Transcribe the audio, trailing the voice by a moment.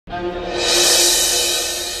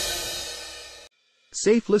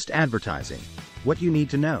Safelist advertising. What you need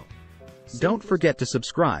to know. Don't forget to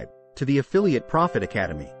subscribe to the Affiliate Profit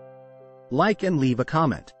Academy. Like and leave a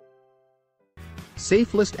comment.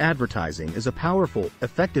 Safelist advertising is a powerful,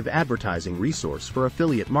 effective advertising resource for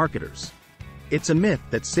affiliate marketers. It's a myth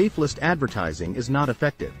that Safelist advertising is not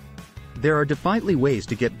effective. There are definitely ways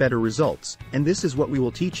to get better results, and this is what we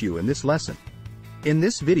will teach you in this lesson. In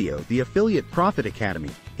this video, the Affiliate Profit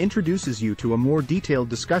Academy introduces you to a more detailed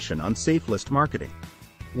discussion on Safelist marketing.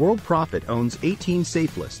 World Profit owns 18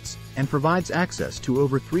 Safelists and provides access to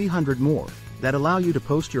over 300 more that allow you to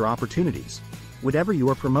post your opportunities, whatever you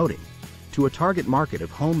are promoting, to a target market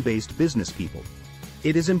of home-based business people.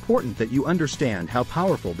 It is important that you understand how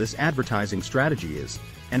powerful this advertising strategy is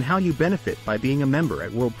and how you benefit by being a member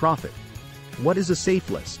at World Profit. What is a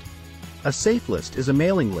Safelist? A Safelist is a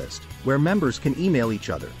mailing list where members can email each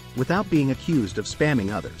other without being accused of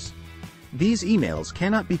spamming others. These emails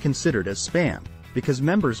cannot be considered as spam because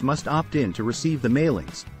members must opt in to receive the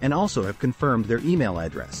mailings and also have confirmed their email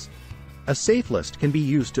address. A Safelist can be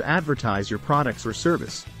used to advertise your products or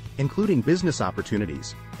service, including business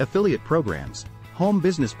opportunities, affiliate programs, home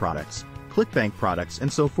business products, ClickBank products,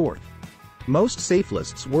 and so forth. Most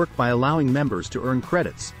Safelists work by allowing members to earn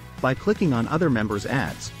credits by clicking on other members'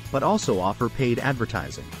 ads, but also offer paid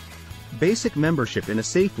advertising. Basic membership in a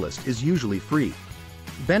Safelist is usually free.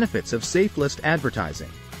 Benefits of Safelist advertising.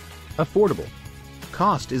 Affordable.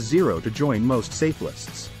 Cost is zero to join most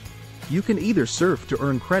Safelists. You can either surf to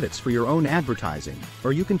earn credits for your own advertising,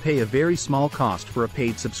 or you can pay a very small cost for a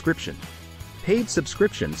paid subscription. Paid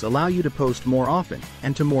subscriptions allow you to post more often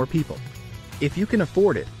and to more people. If you can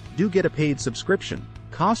afford it, do get a paid subscription.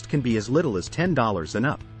 Cost can be as little as $10 and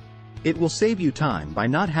up. It will save you time by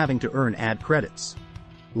not having to earn ad credits.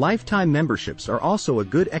 Lifetime memberships are also a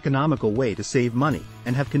good economical way to save money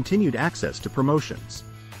and have continued access to promotions.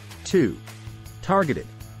 2. Targeted.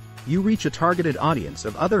 You reach a targeted audience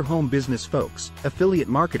of other home business folks, affiliate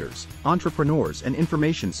marketers, entrepreneurs, and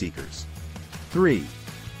information seekers. 3.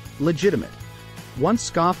 Legitimate. Once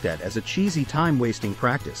scoffed at as a cheesy time-wasting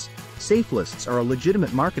practice, Safelists are a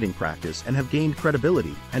legitimate marketing practice and have gained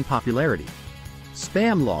credibility and popularity.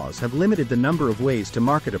 Spam laws have limited the number of ways to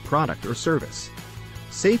market a product or service.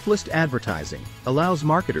 Safelist advertising allows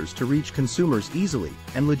marketers to reach consumers easily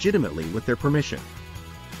and legitimately with their permission.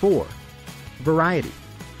 4. Variety.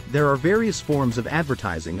 There are various forms of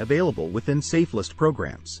advertising available within Safelist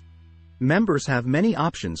programs. Members have many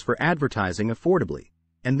options for advertising affordably,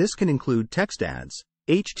 and this can include text ads,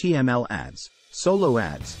 HTML ads, solo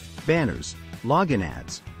ads, banners, login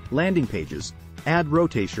ads, landing pages, ad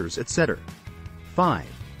rotators, etc. 5.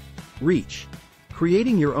 Reach.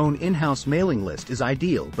 Creating your own in-house mailing list is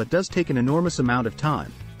ideal but does take an enormous amount of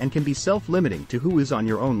time and can be self-limiting to who is on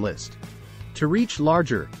your own list. To reach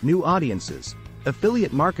larger, new audiences,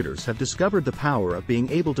 affiliate marketers have discovered the power of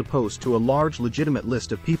being able to post to a large legitimate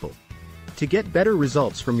list of people. To get better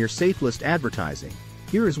results from your Safelist advertising,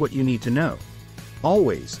 here is what you need to know.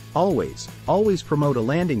 Always promote a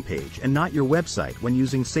landing page and not your website when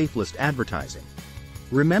using Safelist advertising.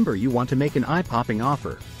 Remember, you want to make an eye-popping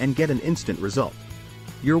offer and get an instant result.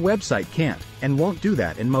 Your website can't and won't do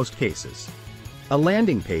that in most cases. A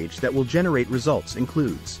landing page that will generate results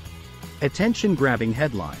includes attention-grabbing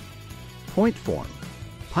headline, point form,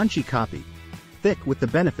 punchy copy, thick with the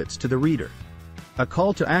benefits to the reader, a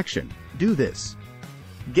call to action, do this,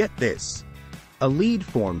 get this, a lead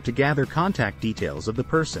form to gather contact details of the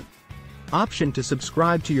person, option to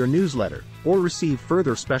subscribe to your newsletter or receive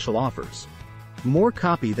further special offers, more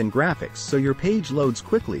copy than graphics so your page loads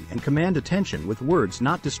quickly and command attention with words,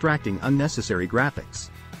 not distracting unnecessary graphics.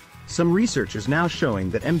 Some research is now showing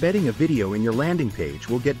that embedding a video in your landing page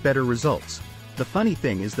will get better results. The funny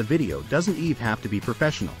thing is the video doesn't even have to be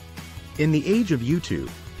professional. In the age of YouTube,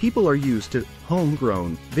 people are used to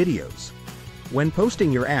homegrown videos. When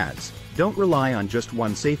posting your ads, don't rely on just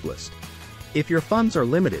one Safelist. If your funds are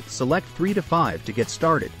limited, select 3 to 5 to get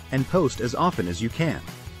started and post as often as you can.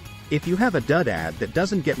 If you have a dud ad that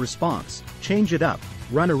doesn't get response, change it up,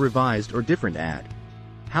 run a revised or different ad.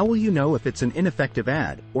 How will you know if it's an ineffective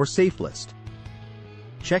ad or Safelist?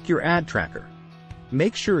 Check your ad tracker.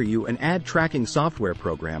 Make sure you an ad tracking software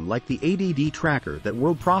program like the ADD tracker that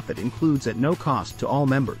World Profit includes at no cost to all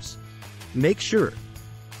members. Make sure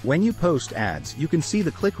when you post ads you can see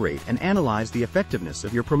the click rate and analyze the effectiveness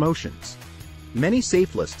of your promotions. Many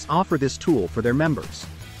Safelists offer this tool for their members.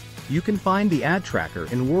 You can find the ad tracker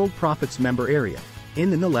in World Profit's member area.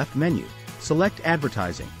 In the left menu, select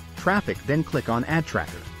advertising, traffic, then click on ad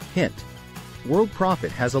tracker. Hint: World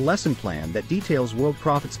Profit has a lesson plan that details World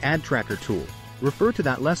Profit's ad tracker tool. Refer to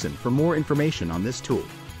that lesson for more information on this tool.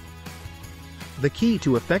 The key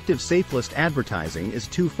to effective Safelist advertising is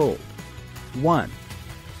twofold. 1.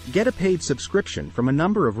 Get a paid subscription from a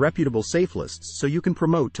number of reputable Safelists so you can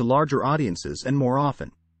promote to larger audiences and more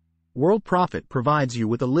often. World Profit provides you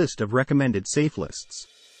with a list of recommended Safelists.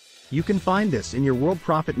 You can find this in your World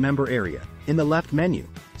Profit member area. In the left menu,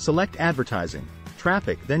 select Advertising,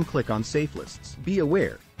 Traffic, then click on Safelists. Be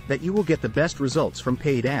aware that you will get the best results from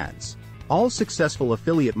paid ads. All successful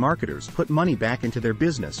affiliate marketers put money back into their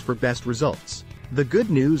business for best results. The good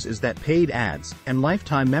news is that paid ads and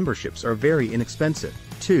lifetime memberships are very inexpensive.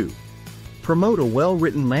 2. Promote a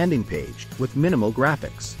well-written landing page with minimal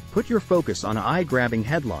graphics. Put your focus on an eye-grabbing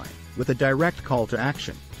headline with a direct call to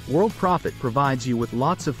action. World Profit provides you with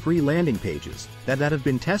lots of free landing pages that have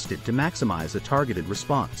been tested to maximize a targeted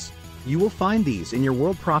response. You will find these in your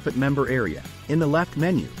World Profit member area. In the left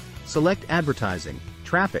menu, select Advertising,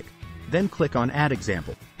 Traffic, then click on Ad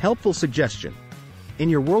Example. Helpful suggestion. In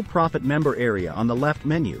your World Profit member area on the left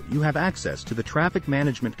menu, you have access to the Traffic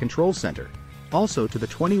Management Control Center, also to the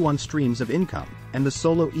 21 streams of income and the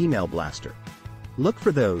Solo Email Blaster. Look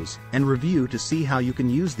for those and review to see how you can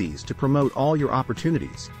use these to promote all your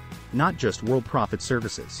opportunities, not just World Profit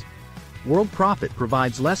services. World Profit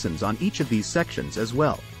provides lessons on each of these sections as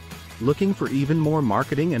well. Looking for even more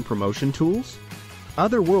marketing and promotion tools?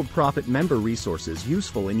 Other World Profit member resources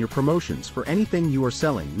useful in your promotions for anything you are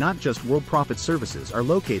selling, not just World Profit services, are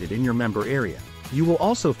located in your member area. You will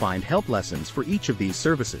also find help lessons for each of these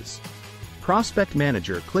services. Prospect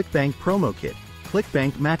Manager, ClickBank Promo Kit,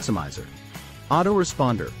 ClickBank Maximizer,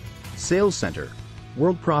 Autoresponder, Sales Center,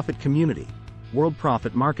 World Profit Community, World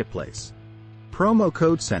Profit Marketplace, Promo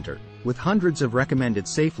Code Center, with hundreds of recommended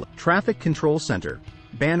Safelist, Traffic Control Center,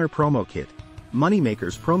 Banner Promo Kit,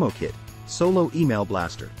 Moneymakers Promo Kit, Solo Email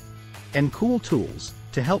Blaster, and cool tools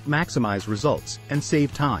to help maximize results and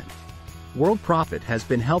save time. World Profit has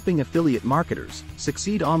been helping affiliate marketers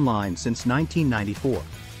succeed online since 1994.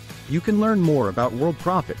 You can learn more about World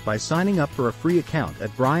Profit by signing up for a free account at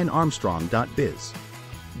brianarmstrong.biz.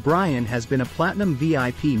 Brian has been a Platinum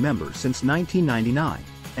VIP member since 1999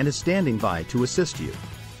 and is standing by to assist you.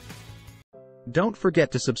 Don't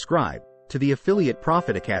forget to subscribe to the Affiliate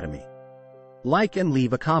Profit Academy. Like and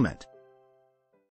leave a comment.